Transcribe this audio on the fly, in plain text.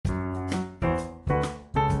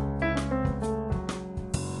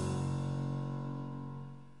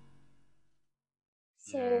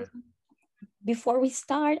So Yeah. before we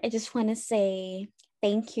start, I just want to say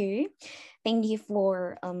thank you. Thank you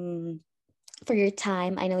for your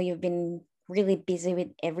time. I know you've been really busy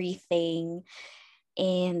with everything,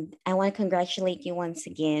 and I want to congratulate you once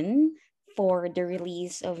again for the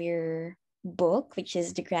release of your book, which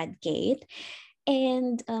is the GradGate.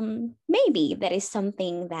 And maybe that is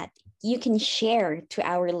something that you can share to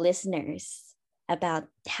our listeners about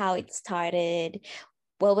how it started,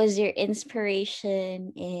 what was your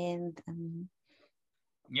inspiration, and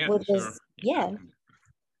Yeah, what sure. was, Yeah, yeah.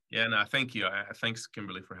 yeah. No, thank you. Thanks,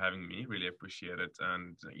 Kimberly, for having me. Really appreciate it.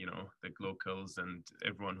 And the locals and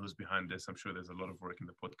everyone who's behind this. I'm sure there's a lot of work in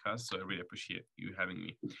the podcast, so I really appreciate you having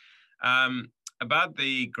me. About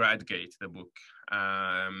the GradGate, the book.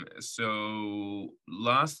 So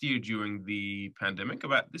last year during the pandemic,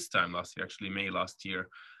 about this time last year, actually May last year,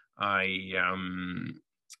 I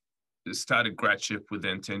started GradShip with the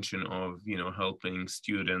intention of helping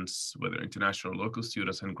students, whether international or local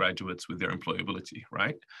students and graduates, with their employability,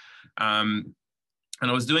 right? um, and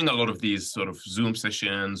I was doing a lot of these sort of Zoom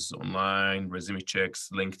sessions, online resume checks,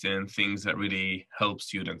 LinkedIn, things that really help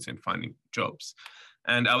students in finding jobs.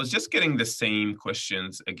 And I was just getting the same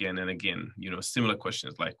questions again and again, similar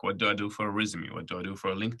questions like, what do I do for a resume? What do I do for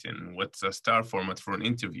a LinkedIn? What's a star format for an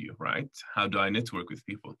interview, right? How do I network with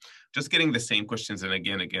people? Just getting the same questions and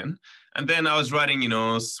again. And then I was writing,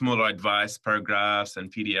 smaller advice paragraphs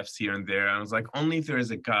and PDFs here and there. And I was like, only if there is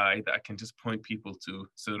a guide that I can just point people to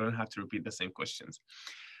so I don't have to repeat the same questions.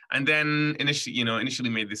 And then initially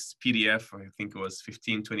made this PDF. I think it was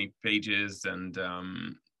 15, 20 pages. And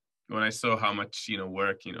when I saw how much,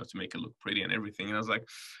 work, to make it look pretty and everything, and I was like,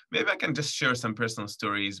 maybe I can just share some personal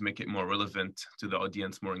stories, make it more relevant to the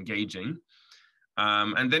audience, more engaging.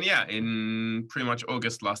 And then, yeah, in pretty much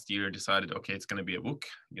August last year, decided, okay, it's going to be a book.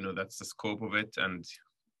 That's the scope of it. And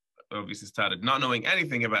obviously started not knowing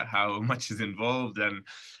anything about how much is involved and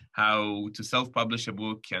how to self-publish a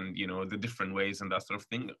book and, the different ways and that sort of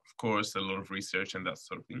thing. Of course, a lot of research and that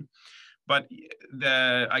sort of thing. But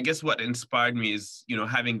I guess what inspired me is,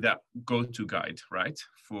 having that go-to guide, right,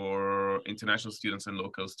 for international students and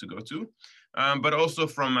locals to go to. But also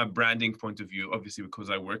from a branding point of view, obviously, because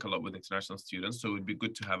I work a lot with international students, so it would be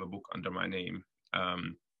good to have a book under my name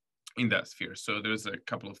in that sphere. So there's a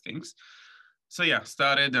couple of things. So yeah,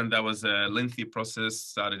 started, and that was a lengthy process.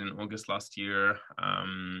 Started in August last year.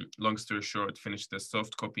 Long story short, finished the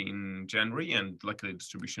soft copy in January, and luckily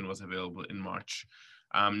distribution was available in March.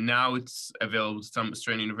 Now it's available to some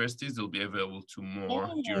Australian universities. It'll be available to more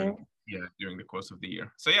Yeah. during the course of the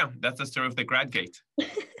year. So yeah, that's the story of the GradGate.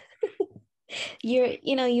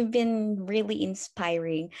 You've been really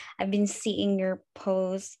inspiring. I've been seeing your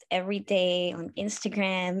posts every day on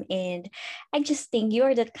Instagram, and I just think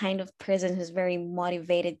you're that kind of person who's very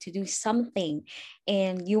motivated to do something,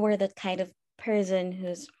 and you are that kind of person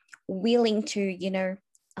who's willing to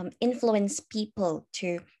influence people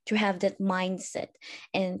to have that mindset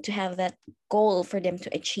and to have that goal for them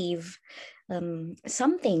to achieve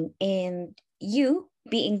something. And you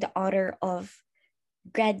being the author of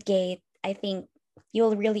GradGate, I think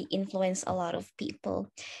you'll really influence a lot of people.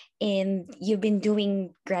 And you've been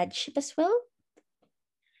doing gradship as well?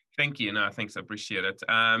 Thank you. No, thanks. I appreciate it.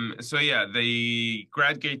 So yeah, the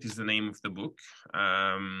GradGate is the name of the book.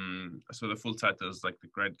 So the full title is like the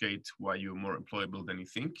GradGate: Why You're More Employable Than You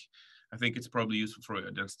Think. I think it's probably useful for your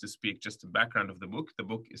audience to speak just the background of the book. The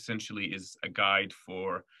book essentially is a guide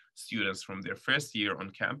for students from their first year on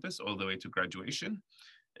campus all the way to graduation,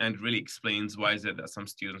 and really explains why is it that some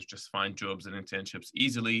students just find jobs and internships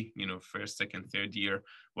easily, first, second, third year,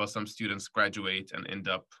 while some students graduate and end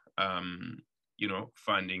up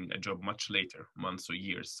finding a job much later, months or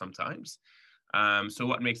years sometimes. So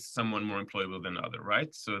what makes someone more employable than other,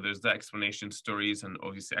 right? So there's the explanation, stories, and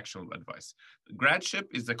obviously actionable advice. GradShip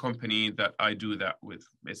is the company that I do that with,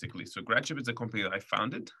 basically. So GradShip is a company that I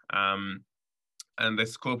founded, and the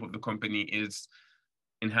scope of the company is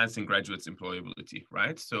enhancing graduates' employability,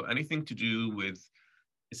 right? So anything to do with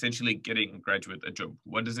essentially getting a graduate a job.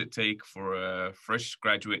 What does it take for a fresh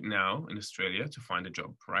graduate now in Australia to find a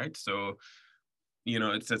job, right? So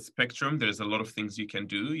it's a spectrum. There's a lot of things you can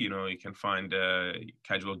do. You can find a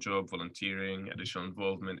casual job, volunteering, additional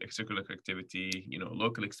involvement, extracurricular activity,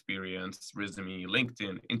 local experience, resume,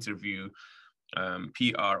 LinkedIn, interview,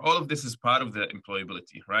 PR. All of this is part of the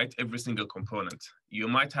employability, right? Every single component. You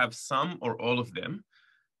might have some or all of them.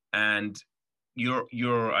 And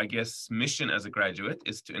your I guess mission as a graduate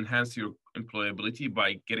is to enhance your employability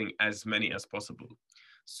by getting as many as possible.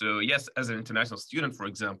 So yes, as an international student, for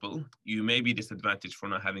example, you may be disadvantaged for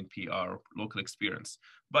not having PR, local experience,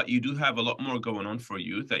 but you do have a lot more going on for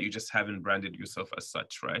you that you just haven't branded yourself as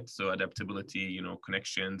such, right? So adaptability,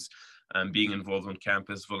 connections, being involved on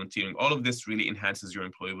campus, volunteering, all of this really enhances your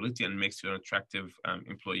employability and makes you an attractive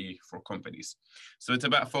employee for companies. So it's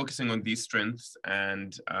about focusing on these strengths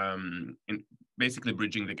and basically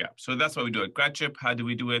bridging the gap. So that's what we do at GradShip. How do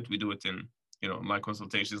we do it? We do it in my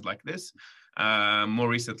consultations like this. More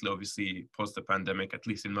recently, obviously, post the pandemic, at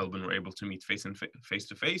least in Melbourne, we're able to meet face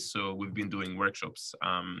to face. So we've been doing workshops,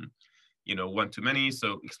 one-to-many.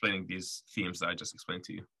 So explaining these themes that I just explained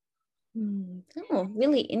to you. Oh,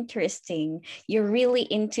 really interesting. You're really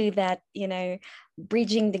into that,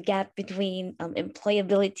 bridging the gap between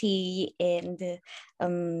employability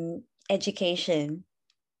and education.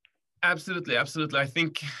 Absolutely, absolutely. I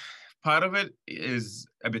think part of it is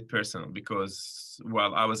a bit personal because,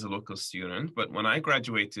 well, I was a local student, but when I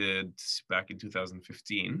graduated back in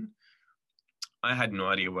 2015, I had no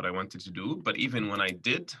idea what I wanted to do. But even when I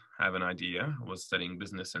did have an idea, I was studying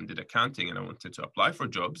business and did accounting, and I wanted to apply for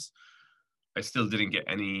jobs, I still didn't get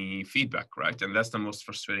any feedback, right? And that's the most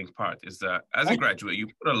frustrating part, is that as a graduate, you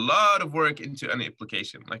put a lot of work into an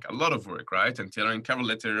application, like a lot of work, right? And tailoring cover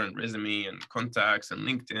letter and resume and contacts and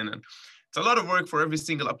LinkedIn. And it's a lot of work for every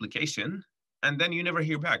single application. And then you never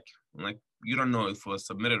hear back. Like, you don't know if it was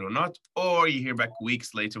submitted or not, or you hear back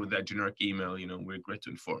weeks later with that generic email, we regret to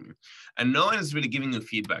inform you. And no one is really giving you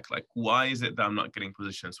feedback. Like, why is it that I'm not getting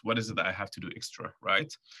positions? What is it that I have to do extra,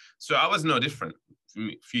 right? So I was no different.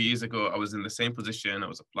 A few years ago, I was in the same position. I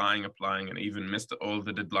was applying, and I even missed all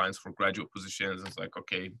the deadlines for graduate positions. I was like,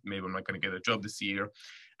 okay, maybe I'm not going to get a job this year.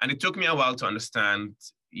 And it took me a while to understand,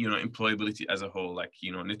 employability as a whole, like,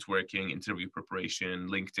 networking, interview preparation,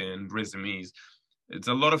 LinkedIn, resumes. It's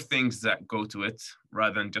a lot of things that go to it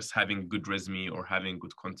rather than just having good resume or having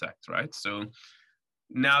good contact, right? So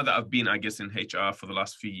now that I've been, I guess, in HR for the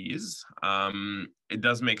last few years, it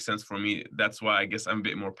does make sense for me. That's why I guess I'm a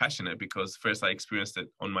bit more passionate, because first I experienced it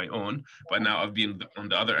on my own, but now I've been on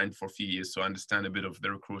the other end for a few years. So I understand a bit of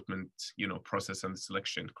the recruitment, process and the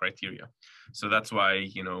selection criteria. So that's why,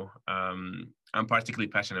 I'm particularly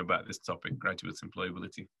passionate about this topic, graduates'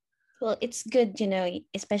 employability. Well, it's good,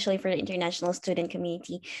 especially for the international student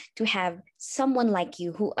community, to have someone like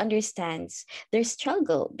you who understands their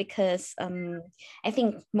struggle, because I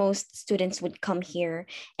think most students would come here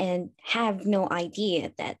and have no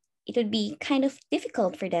idea that it would be kind of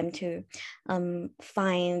difficult for them to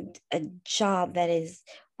find a job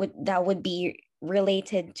that would be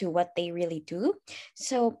related to what they really do.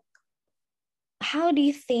 So how do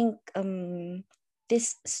you think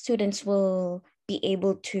these students will be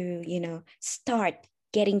able to, start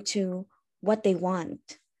getting to what they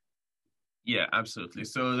want? Yeah, absolutely.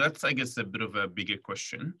 So that's, I guess, a bit of a bigger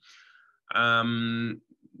question. The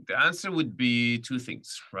answer would be two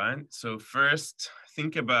things, right? So first,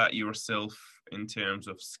 think about yourself in terms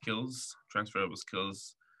of skills, transferable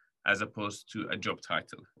skills, as opposed to a job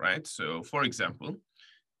title, right? So for example,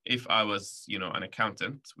 if I was, an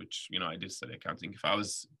accountant, which, I did study accounting, if I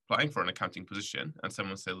was applying for an accounting position and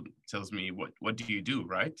someone tells me, what do you do,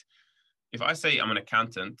 right? If I say I'm an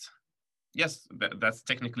accountant, yes, that's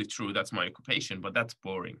technically true. That's my occupation, but that's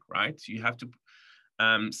boring, right? You have to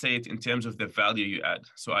say it in terms of the value you add.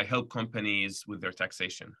 So I help companies with their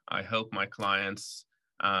taxation. I help my clients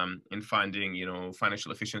in finding,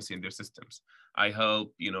 financial efficiency in their systems. I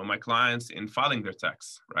help, my clients in filing their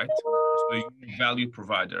tax, right? So you're a value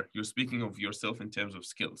provider. You're speaking of yourself in terms of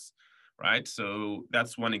skills, right? So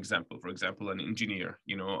that's one example. For example, an engineer,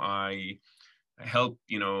 I help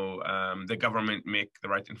the government make the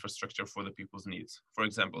right infrastructure for the people's needs. For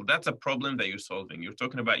example, that's a problem that you're solving. You're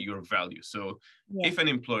talking about your value. So Yeah. if an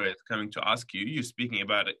employer is coming to ask you, you're speaking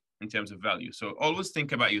about it in terms of value. So always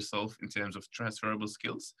think about yourself in terms of transferable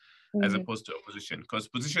skills as opposed to a position, because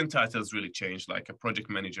position titles really change, like a project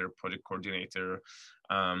manager, project coordinator,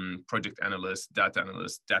 project analyst, data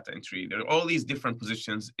entry. There are all these different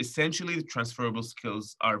positions. Essentially, the transferable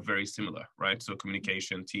skills are very similar, right? So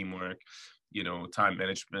communication, teamwork, time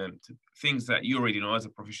management, things that you already know as a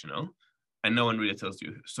professional, and no one really tells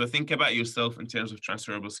you. So think about yourself in terms of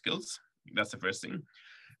transferable skills. That's the first thing.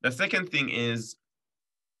 The second thing is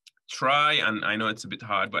try, and I know it's a bit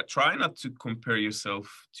hard, but try not to compare yourself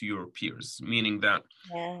to your peers, meaning that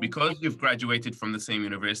because you've graduated from the same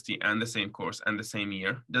university and the same course and the same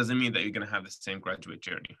year, doesn't mean that you're going to have the same graduate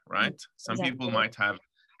journey, right? Some people might have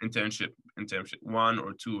internship, 1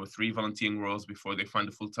 or 2 or 3 volunteering roles before they find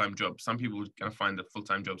a full-time job. Some people can find a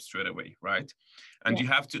full-time job straight away, right? And you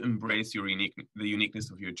have to embrace the uniqueness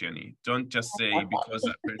of your journey. Don't just say because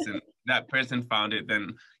that person, that person found it, then,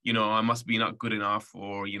 I must be not good enough,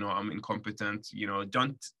 or, I'm incompetent.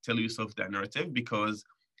 Don't tell yourself that narrative, because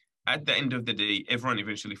at the end of the day, everyone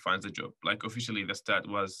eventually finds a job. Like officially, the stat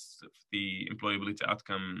was the employability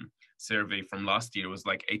outcome survey from last year was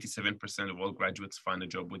like 87% of all graduates find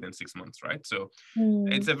a job within 6 months, right? So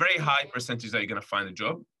it's a very high percentage that you're going to find a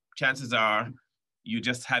job. Chances are you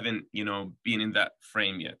just haven't, been in that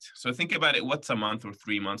frame yet. So think about it. What's a month or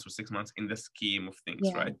 3 months or 6 months in the scheme of things,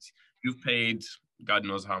 Yeah. right? You've paid God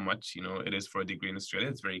knows how much, it is for a degree in Australia.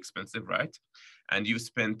 It's very expensive, right? And you've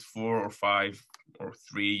spent 4 or 5 or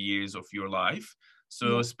 3 years of your life. So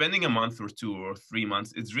Yeah. spending a month or 2 or 3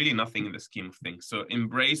 months is really nothing in the scheme of things. So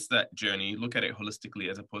embrace that journey, look at it holistically,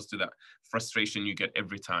 as opposed to that frustration you get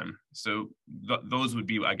every time. So those would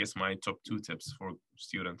be, I guess, my top 2 tips for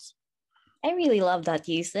students. I really love that,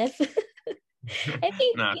 Yousef. I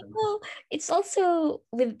think, Nah, it's also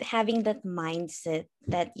with having that mindset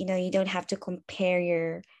that, you don't have to compare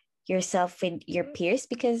yourself with your peers,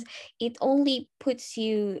 because it only puts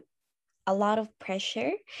you a lot of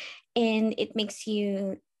pressure, and it makes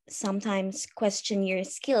you sometimes question your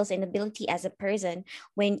skills and ability as a person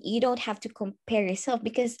when you don't have to compare yourself,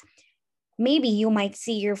 because maybe you might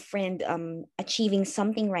see your friend achieving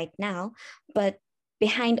something right now, but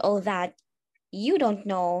behind all that, you don't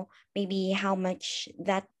know maybe how much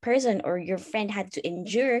that person or your friend had to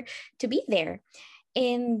endure to be there.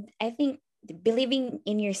 And I think believing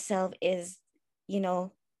in yourself is,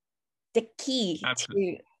 the key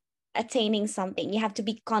absolutely. to attaining something. You have to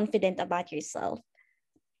be confident about yourself.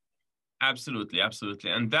 Absolutely, absolutely.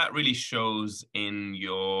 And that really shows in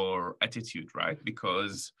your attitude, right?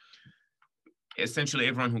 Because essentially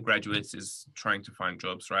everyone who graduates is trying to find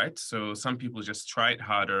jobs, right? So some people just try it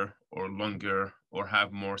harder or longer, or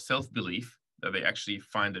have more self-belief that they actually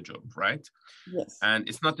find a job, right? Yes. And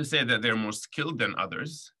it's not to say that they're more skilled than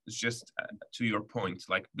others. It's just to your point,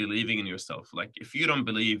 like believing in yourself. Like if you don't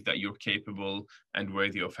believe that you're capable and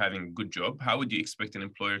worthy of having a good job, how would you expect an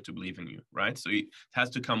employer to believe in you, right? So it has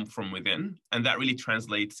to come from within. And that really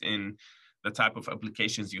translates in the type of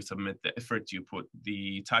applications you submit, the effort you put,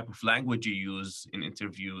 the type of language you use in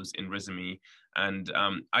interviews, in resume. And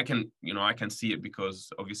I can see it, because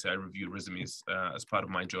obviously I review resumes as part of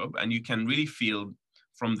my job, and you can really feel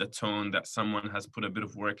from the tone that someone has put a bit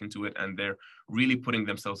of work into it and they're really putting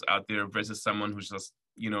themselves out there, versus someone who's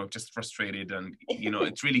just frustrated, and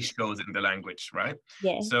it really shows in the language, right?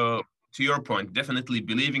 Yeah. So to your point, definitely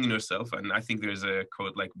believing in yourself. And I think there's a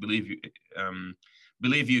quote like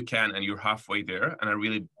believe you can and you're halfway there, and I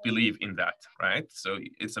really believe in that, right? So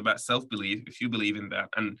it's about self-belief. If you believe in that,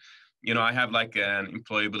 and I have like an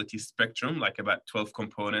employability spectrum, like about 12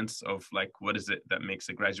 components of like what is it that makes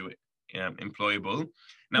a graduate employable.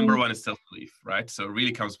 Number Mm. one is self-belief, right? So it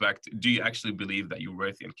really comes back to, do you actually believe that you're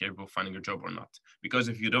worthy and capable of finding a job or not? Because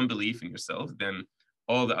if you don't believe in yourself, then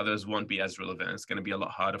all the others won't be as relevant. It's going to be a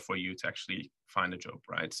lot harder for you to actually find a job,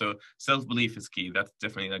 right? So self-belief is key. That's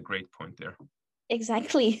definitely a great point there.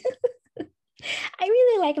 Exactly. I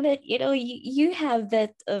really like that, you have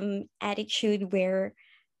that attitude where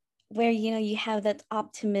you have that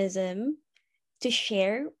optimism to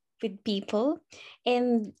share with people,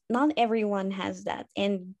 and not everyone has that.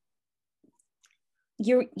 And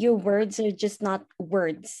your words are just not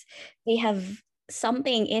words. They have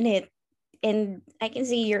something in it, and I can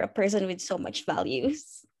see you're a person with so much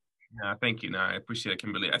values. Yeah, thank you. No, I appreciate it,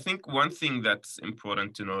 Kimberly. I think one thing that's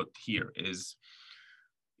important to note here is,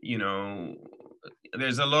 you know,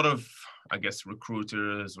 there's a lot of, I guess,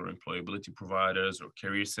 recruiters or employability providers or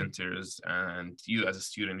career centers, and you as a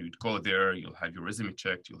student, you'd go there, you'll have your resume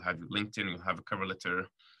checked, you'll have your LinkedIn, you'll have a cover letter,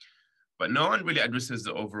 but no one really addresses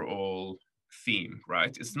the overall theme,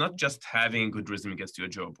 right? It's not just having a good resume gets you a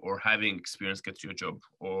job, or having experience gets you a job,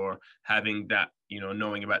 or having that,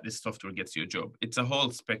 knowing about this software gets you a job. It's a whole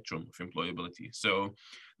spectrum of employability. So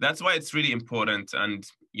that's why it's really important. And,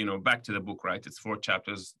 back to the book, right? It's 4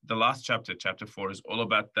 chapters. The last chapter, chapter 4, is all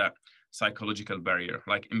about that psychological barrier,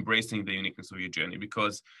 like embracing the uniqueness of your journey.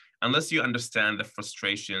 Because unless you understand the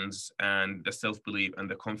frustrations and the self-belief and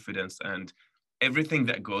the confidence and everything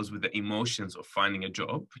that goes with the emotions of finding a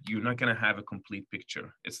job, you're not going to have a complete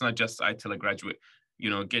picture. It's not just I tell a graduate,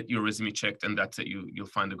 get your resume checked and that's it, you'll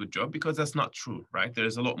find a good job, because that's not true, right?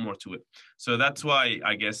 There's a lot more to it. So that's why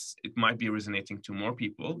I guess it might be resonating to more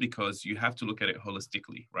people, because you have to look at it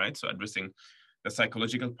holistically, right? So addressing the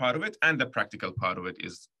psychological part of it and the practical part of it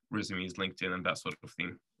is resumes, LinkedIn, and that sort of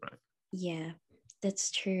thing, right? Yeah, that's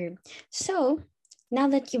true. So now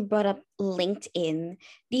that you brought up LinkedIn,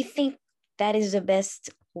 do you think that is the best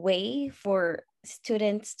way for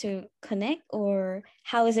students to connect, or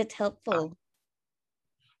how is it helpful?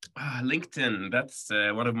 LinkedIn, that's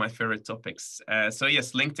one of my favorite topics. So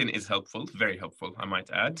yes, LinkedIn is helpful, very helpful, I might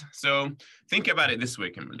add. So think about it this way,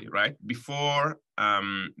 Kimberly, right? Before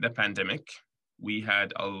the pandemic, we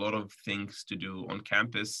had a lot of things to do on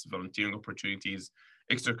campus, volunteering opportunities,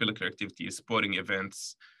 extracurricular activities, sporting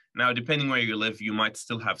events. Now, depending where you live, you might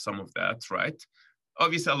still have some of that, right?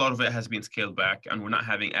 Obviously, a lot of it has been scaled back and we're not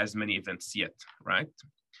having as many events yet, right?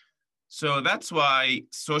 So that's why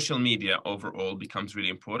social media overall becomes really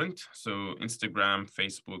important. So Instagram,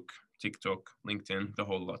 Facebook, TikTok, LinkedIn, the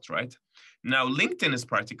whole lot, right? Now, LinkedIn is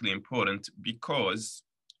particularly important because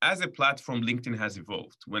as a platform, LinkedIn has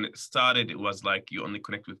evolved. When it started, it was like you only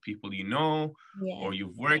connect with people you know, Yeah. or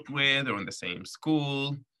you've worked with, or in the same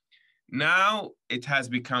school. Now it has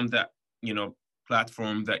become that,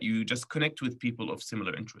 platform that you just connect with people of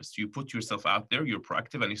similar interests. You put yourself out there, you're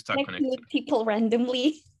proactive, and you start Connecting connecting. with people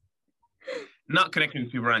randomly. Not connecting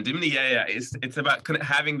with people randomly. Yeah. It's about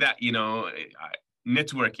having that,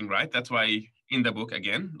 networking, right? That's why in the book,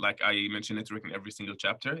 again, like I mentioned networking every single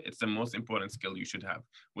chapter, it's the most important skill you should have,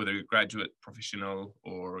 whether you're graduate, professional,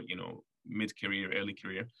 or, mid-career, early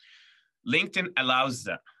career. LinkedIn allows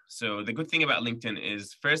that. So the good thing about LinkedIn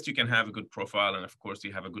is first you can have a good profile, and of course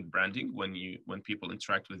you have a good branding when people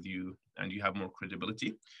interact with you and you have more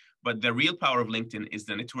credibility. But the real power of LinkedIn is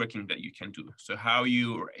the networking that you can do. So how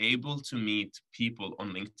you are able to meet people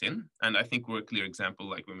on LinkedIn. And I think we're a clear example,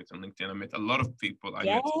 like we met on LinkedIn. I met a lot of people I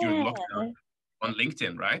met during Yeah. lockdown on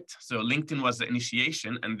LinkedIn, right? So LinkedIn was the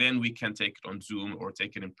initiation, and then we can take it on Zoom or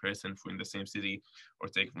take it in person if we're in the same city, or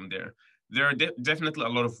take it from there. There are definitely a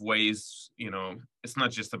lot of ways, it's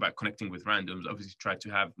not just about connecting with randoms. Obviously, try to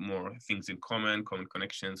have more things in common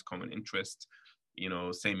connections, common interests,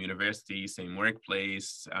 same university, same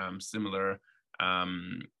workplace, similar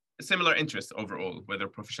interests overall, whether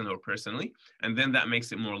professional or personally. And then that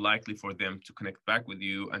makes it more likely for them to connect back with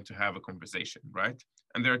you and to have a conversation, right?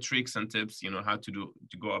 And there are tricks and tips, how to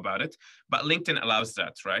go about it. But LinkedIn allows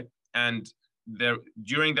that, right? And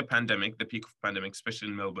during the pandemic, the peak of pandemic, especially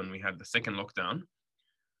in Melbourne, we had the second lockdown.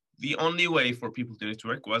 The only way for people to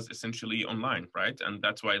network was essentially online, right? And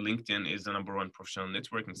that's why LinkedIn is the number one professional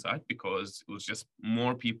networking site, because it was just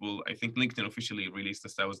more people. I think LinkedIn officially released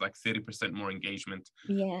this, that was like 30% more engagement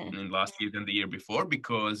Yeah. in last year than the year before,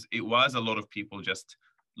 because it was a lot of people just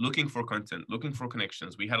looking for content, looking for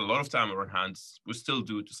connections. We had a lot of time on our hands. We still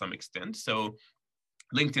do to some extent. So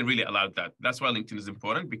LinkedIn really allowed that. That's why LinkedIn is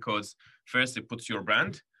important, because first, it puts your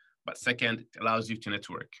brand, but second, it allows you to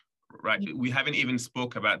network, right? We haven't even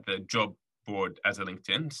spoke about the job board as a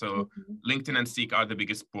LinkedIn. So LinkedIn and Seek are the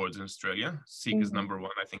biggest boards in Australia. Seek is number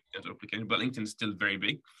one, I think, but LinkedIn is still very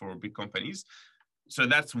big for big companies. So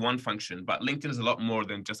that's one function, but LinkedIn is a lot more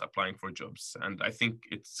than just applying for jobs. And I think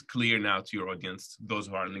it's clear now to your audience, those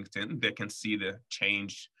who are on LinkedIn, they can see the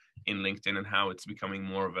change in LinkedIn and how it's becoming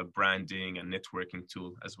more of a branding and networking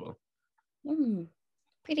tool as well.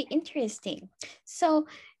 Pretty interesting. So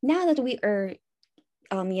now that we are,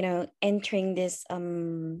 entering this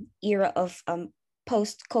era of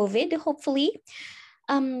post-COVID, hopefully,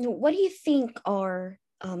 what do you think are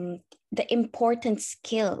the important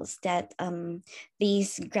skills that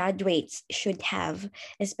these graduates should have,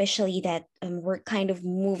 especially that we're kind of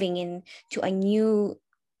moving into a new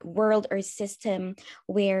world or system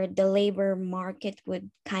where the labor market would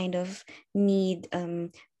kind of need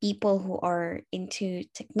people who are into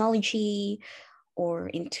technology or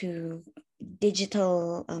into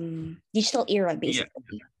digital era,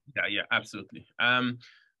 basically. Yeah, absolutely.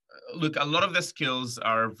 Look, a lot of the skills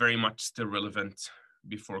are very much still relevant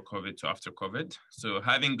before COVID to after COVID. So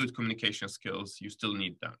having good communication skills, you still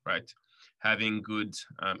need that, right? Having good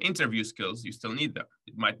interview skills, you still need that.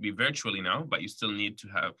 It might be virtually now, but you still need to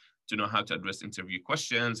know how to address interview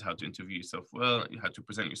questions, how to interview yourself well, how to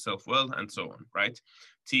present yourself well, and so on, right?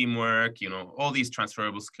 Teamwork, all these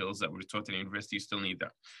transferable skills that we're taught in university, you still need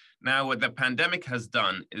that. Now, what the pandemic has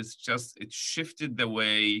done is it shifted the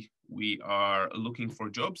way we are looking for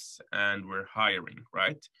jobs and we're hiring,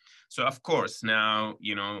 right? So of course, now,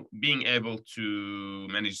 being able to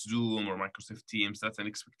manage Zoom or Microsoft Teams, that's an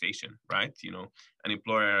expectation, right? An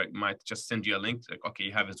employer might just send you a link, like, okay,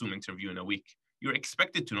 you have a Zoom interview in a week. You're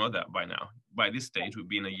expected to know that by now. By this stage, we've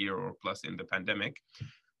been a year or plus in the pandemic.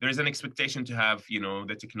 There's an expectation to have,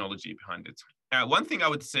 the technology behind it. One thing I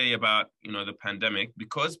would say about, the pandemic,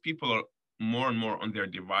 because people are more and more on their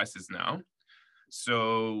devices now,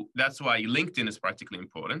 so that's why LinkedIn is practically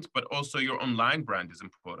important, but also your online brand is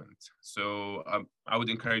important. So I would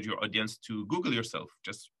encourage your audience to Google yourself,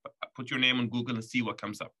 just put your name on Google and see what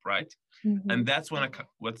comes up, right? Mm-hmm. And that's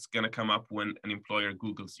what's going to come up when an employer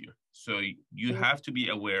Googles you. So you have to be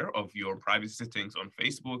aware of your privacy settings on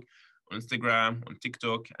Facebook, on Instagram, on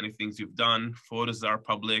TikTok, any things you've done, photos are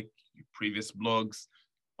public, your previous blogs,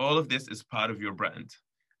 all of this is part of your brand.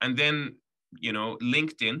 And then,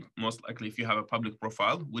 LinkedIn, most likely if you have a public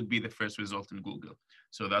profile, would be the first result in Google.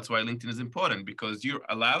 So that's why LinkedIn is important, because you're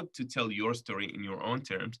allowed to tell your story in your own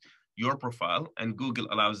terms, your profile, and Google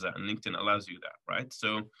allows that and LinkedIn allows you that, right?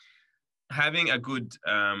 So having a good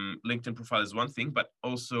LinkedIn profile is one thing, but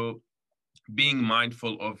also being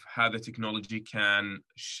mindful of how the technology can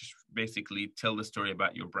basically tell the story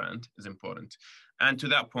about your brand is important. And to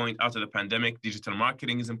that point, after the pandemic, digital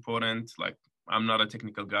marketing is important. Like, I'm not a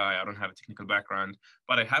technical guy, I don't have a technical background,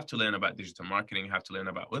 but I have to learn about digital marketing. I have to learn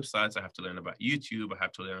about websites. I have to learn about YouTube. I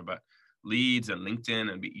have to learn about leads and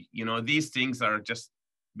LinkedIn. And, these things are just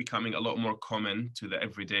becoming a lot more common to the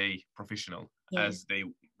everyday professional as they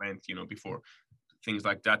went, before. Things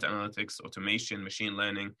like data analytics, automation, machine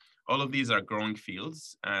learning, all of these are growing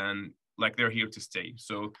fields and like they're here to stay.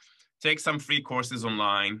 So take some free courses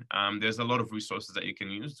online. There's a lot of resources that you can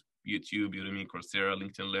use, YouTube, Udemy, Coursera,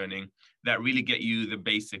 LinkedIn Learning, that really get you the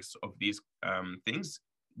basics of these things.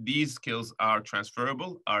 These skills are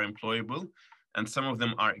transferable, are employable, and some of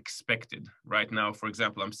them are expected. Right now, for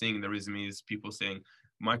example, I'm seeing in the resumes people saying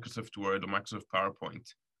Microsoft Word or Microsoft PowerPoint.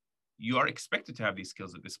 You are expected to have these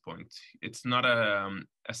skills at this point. It's not a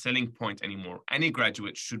selling point anymore. Any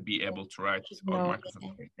graduate should be able to write on Microsoft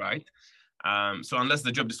Word, right? So unless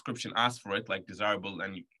the job description asks for it, like desirable,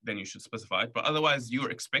 and then you should specify it. But otherwise, you're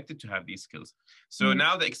expected to have these skills. So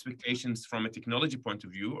now the expectations from a technology point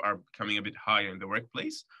of view are becoming a bit higher in the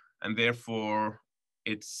workplace, and therefore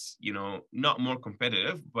it's not more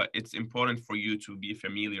competitive, but it's important for you to be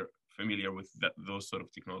familiar with those sort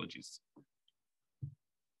of technologies.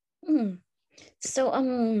 So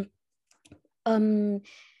in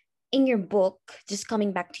your book, just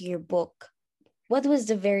coming back to your book, which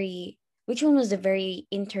one was the very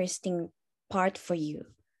interesting part for you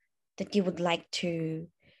that you would like to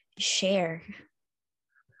share?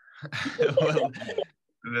 Well,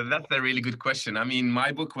 that's a really good question. I mean,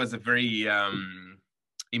 my book was a very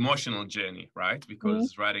emotional journey, right?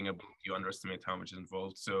 Because writing a book, you underestimate how much is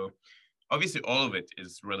involved. So obviously all of it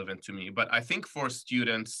is relevant to me, but I think for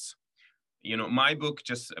students, my book,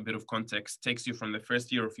 just a bit of context, takes you from the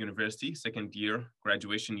first year of university, second year,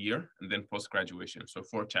 graduation year, and then post-graduation. So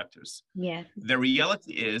 4 chapters. Yeah. The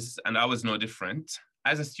reality is, and I was no different,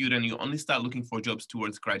 as a student, you only start looking for jobs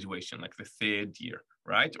towards graduation, like the 3rd year,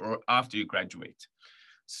 right? Or after you graduate.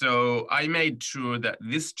 So I made sure that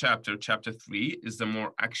this chapter 3, is the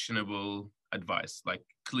more actionable advice, like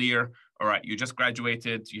clear, all right, you just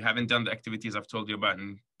graduated, you haven't done the activities I've told you about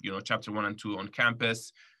in, chapter 1 and 2 on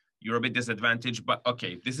campus, you're a bit disadvantaged, but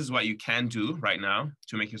okay, this is what you can do right now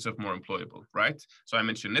to make yourself more employable, right? So I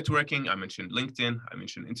mentioned networking, I mentioned LinkedIn, I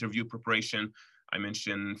mentioned interview preparation, I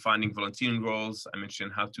mentioned finding volunteering roles, I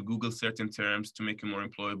mentioned how to Google certain terms to make you more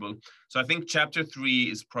employable. So I think chapter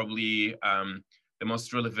 3 is probably the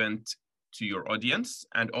most relevant to your audience.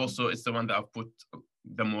 And also it's the one that I've put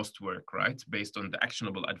the most work, right? Based on the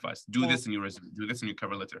actionable advice. Do this in your resume, do this in your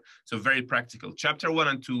cover letter. So very practical. Chapter 1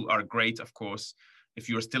 and 2 are great, of course, if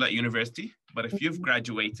you're still at university, but if you've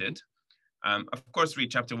graduated, of course, read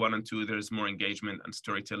chapter 1 and 2, there's more engagement and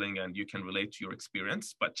storytelling and you can relate to your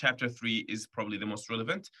experience, but chapter 3 is probably the most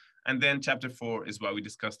relevant. And then chapter 4 is what we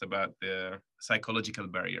discussed about the psychological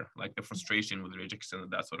barrier, like the frustration with rejection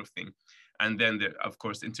and that sort of thing. And then, of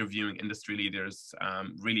course, interviewing industry leaders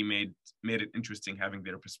really made it interesting, having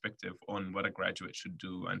their perspective on what a graduate should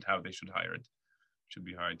do and how they should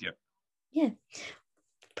be hired, yeah. Yeah.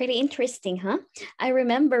 Pretty interesting, huh? I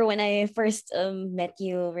remember when I first met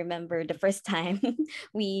you, the first time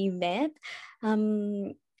we met,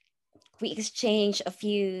 we exchanged a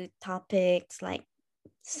few topics, like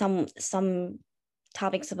some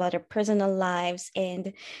topics about our personal lives.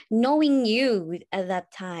 And knowing you at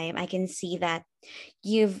that time, I can see that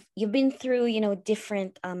you've been through,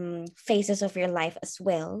 different phases of your life as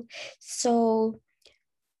well. So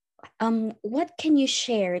what can you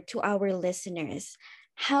share to our listeners?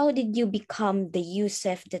 How did you become the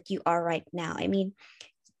Yousef that you are right now? I mean,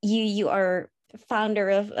 you are founder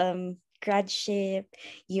of GradGate.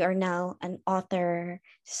 You are now an author.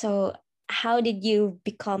 So how did you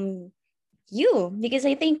become you? Because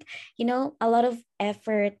I think, a lot of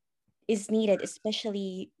effort is needed,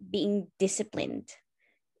 especially being disciplined.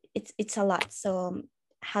 It's a lot. So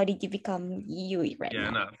how did you become you right now? Yeah,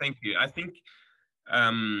 no, thank you. I think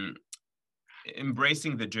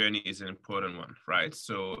embracing the journey is an important one, right?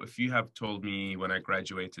 So if you have told me when I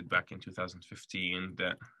graduated back in 2015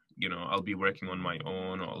 that, you know, I'll be working on my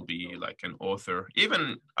own, or I'll be like an author,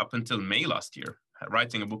 even up until May last year,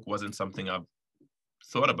 writing a book wasn't something I've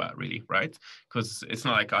thought about really, right? Because it's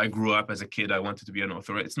not like I grew up as a kid, I wanted to be an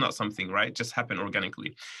author. It's not something, right? It just happened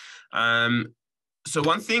organically. So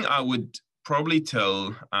one thing I would probably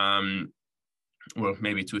tell, well,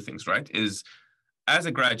 maybe two things, right? Is as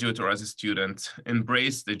a graduate or as a student,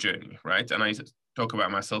 embrace the journey, right? And I talk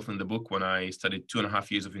about myself in the book when I studied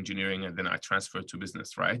 2.5 years of engineering and then I transferred to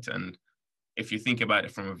business, right? And if you think about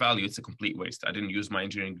it from a value, it's a complete waste. I didn't use my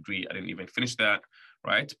engineering degree. I didn't even finish that,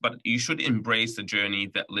 right? But you should embrace the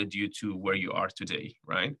journey that led you to where you are today,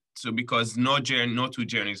 right? So because no two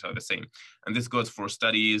journeys are the same. And this goes for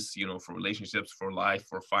studies, you know, for relationships, for life,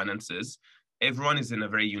 for finances. Everyone is in a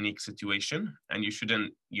very unique situation and you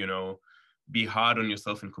shouldn't, you know, be hard on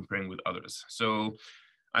yourself in comparing with others. So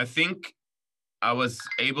I think I was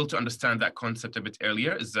able to understand that concept a bit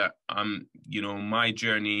earlier, is that, you know, my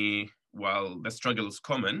journey, while the struggle is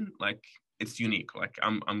common, like it's unique. Like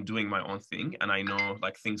I'm doing my own thing and I know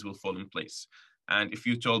like things will fall in place. And if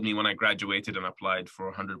you told me when I graduated and applied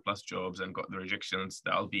for 100+ jobs and got the rejections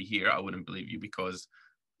that I'll be here, I wouldn't believe you, because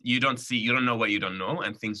you don't know what you don't know,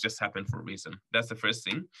 and things just happen for a reason. That's the first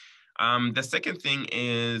thing. The second thing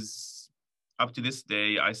is, up to this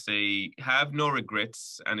day, I say have no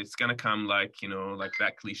regrets, and it's gonna come like, you know, like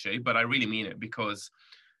that cliche, but I really mean it, because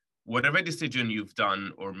whatever decision you've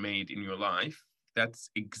done or made in your life,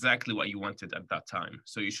 that's exactly what you wanted at that time.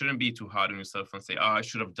 So you shouldn't be too hard on yourself and say, oh, I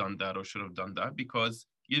should have done that or should have done that, because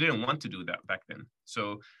you didn't want to do that back then.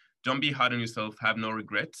 So don't be hard on yourself, have no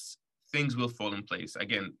regrets. Things will fall in place.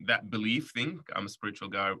 Again, that belief thing, I'm a spiritual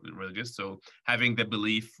guy, religious, so having the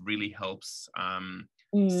belief really helps.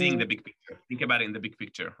 Seeing the big picture. Think about it in the big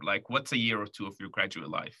picture. Like, what's a year or two of your graduate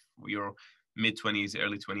life? Your mid-20s,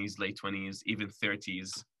 early 20s, late 20s, even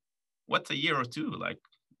 30s. What's a year or two? Like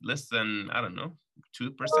less than, I don't know,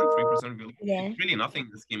 2%, 3% of your life. Yeah. It's really nothing in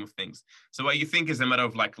the scheme of things. So what you think is a matter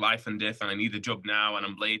of like life and death, and I need a job now and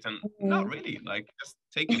I'm late, and not really. Like, just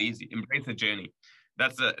take it easy, embrace the journey.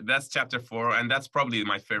 That's chapter 4, and that's probably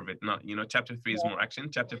my favorite. Not, you know, chapter 3 is more action.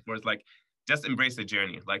 Chapter 4 is like, just embrace the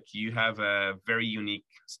journey. Like, you have a very unique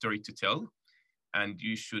story to tell, and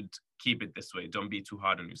you should keep it this way. Don't be too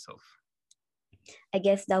hard on yourself. I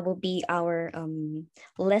guess that will be our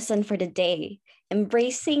lesson for the day: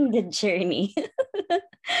 embracing the journey.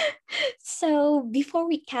 So before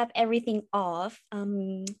we cap everything off,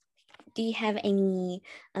 do you have any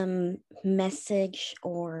message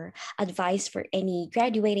or advice for any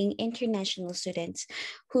graduating international students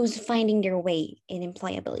who's finding their way in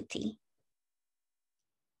employability?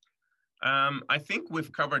 I think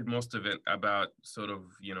we've covered most of it about sort of,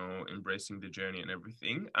 you know, embracing the journey and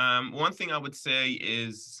everything. One thing I would say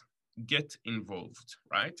is get involved,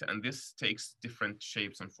 right? And this takes different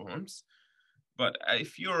shapes and forms. But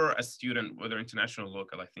if you're a student, whether international or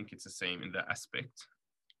local, I think it's the same in that aspect.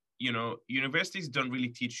 You know, universities don't really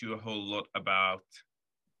teach you a whole lot about,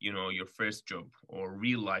 you know, your first job or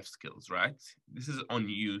real life skills, right? This is on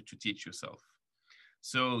you to teach yourself.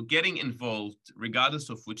 So getting involved, regardless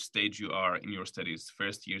of which stage you are in your studies,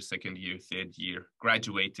 first year, second year, third year,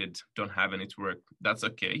 graduated, don't have any to work, that's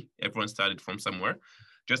okay. Everyone started from somewhere.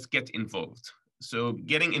 Just get involved. So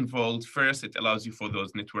getting involved, first, it allows you for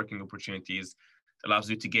those networking opportunities. It allows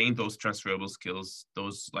you to gain those transferable skills,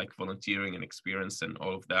 those like volunteering and experience and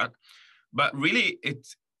all of that. But really, it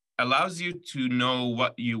allows you to know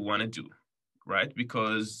what you want to do, right?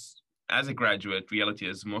 Because as a graduate, reality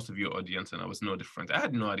is most of your audience, and I was no different. I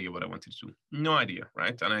had no idea what I wanted to do. No idea,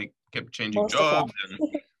 right? And I kept changing Most of us. jobs.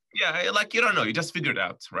 And yeah, like, you don't know. You just figure it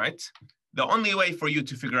out, right? The only way for you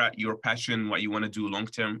to figure out your passion, what you want to do long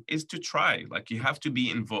term, is to try. Like, you have to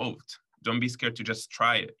be involved. Don't be scared to just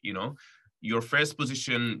try it, you know? Your first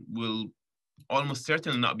position will almost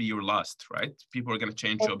certainly not be your last, right? People are going to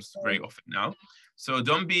change jobs very often now. So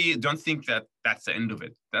don't think that that's the end of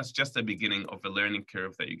it. That's just the beginning of a learning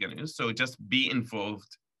curve that you're going to use. So just be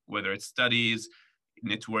involved, whether it's studies,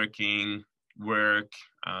 networking, work,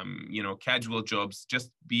 you know, casual jobs.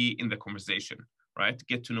 Just be in the conversation, right?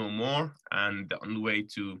 Get to know more, and the only way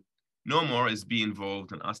to know more is be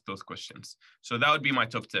involved and ask those questions. So that would be my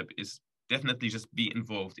top tip: is definitely just be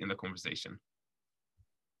involved in the conversation.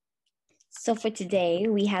 So for today,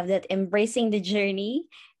 we have that embracing the journey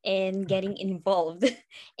and getting involved.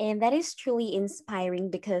 And that is truly inspiring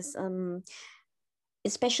because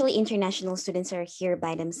especially international students are here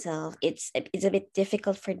by themselves, it's a bit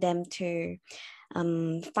difficult for them to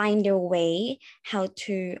find their way how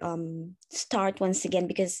to start once again,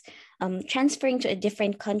 because transferring to a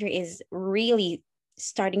different country is really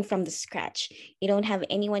starting from the scratch. You don't have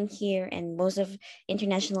anyone here, and most of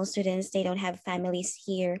international students, they don't have families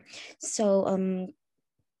here. So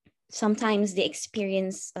sometimes they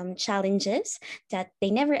experience challenges that they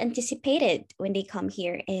never anticipated when they come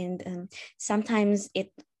here, and sometimes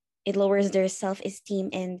it lowers their self-esteem,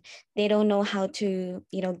 and they don't know how to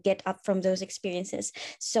get up from those experiences.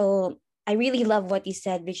 So I really love what you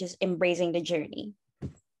said, which is embracing the journey.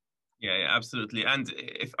 Yeah, yeah, absolutely. And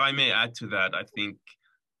if I may add to that, I think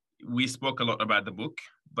we spoke a lot about the book,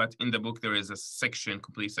 but in the book there is a section,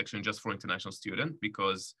 complete section just for international student,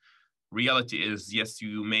 because reality is, yes,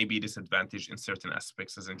 you may be disadvantaged in certain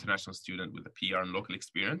aspects as an international student with a PR and local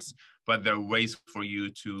experience, but there are ways for you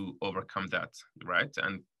to overcome that, right?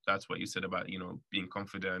 And that's what you said about, being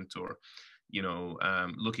confident, or,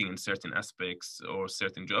 looking in certain aspects or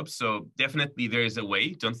certain jobs. So definitely there is a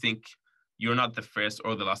way. Don't think you're not the first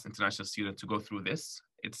or the last international student to go through this.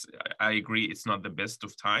 I agree, it's not the best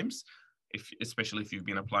of times, especially if you've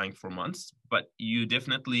been applying for months, but you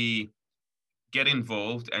definitely get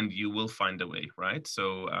involved and you will find a way, right? So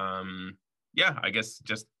yeah, I guess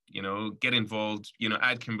just get involved,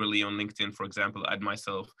 add Kimberly on LinkedIn, for example, add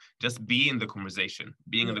myself, just be in the conversation.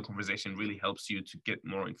 Being in the conversation really helps you to get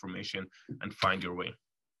more information and find your way.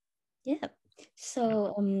 Yeah.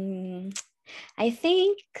 So I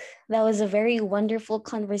think that was a very wonderful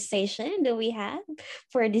conversation that we had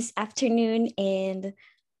for this afternoon, and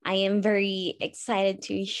I am very excited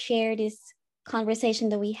to share this conversation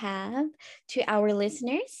that we have to our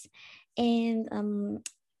listeners. And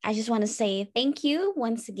I just want to say thank you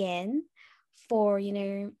once again for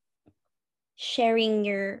sharing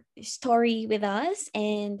your story with us,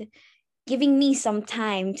 and giving me some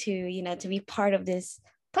time to to be part of this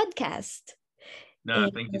podcast. No,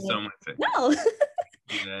 And, thank you so much. no,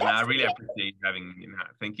 Yeah, and I that's really appreciate having me.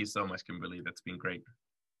 Thank you so much, Kimberly. That's been great.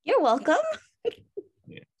 You're welcome.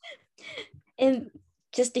 Yeah. And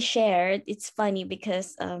just to share, it's funny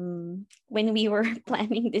because when we were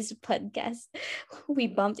planning this podcast, we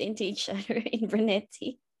bumped into each other in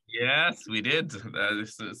Brunetti. Yes, we did.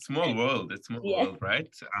 It's a small world. It's a small Yeah. world,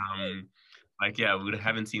 right? Like, yeah, we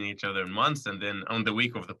haven't seen each other in months, and then on the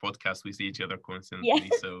week of the podcast, we see each other Yeah.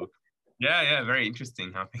 coincidentally. So, yeah, very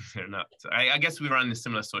interesting how things are not. I guess we run in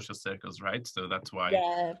similar social circles, right? So that's why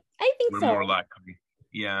Yeah. I think we're so. more likely.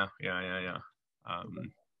 Yeah.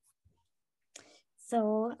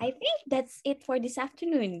 So I think that's it for this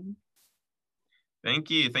afternoon.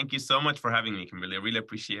 Thank you so much for having me, Kimberly. I really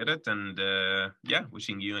appreciate it, and yeah,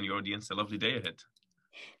 wishing you and your audience a lovely day ahead.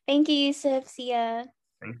 Thank you, Yousef. See ya.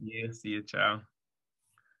 Thank you. See you. Ciao.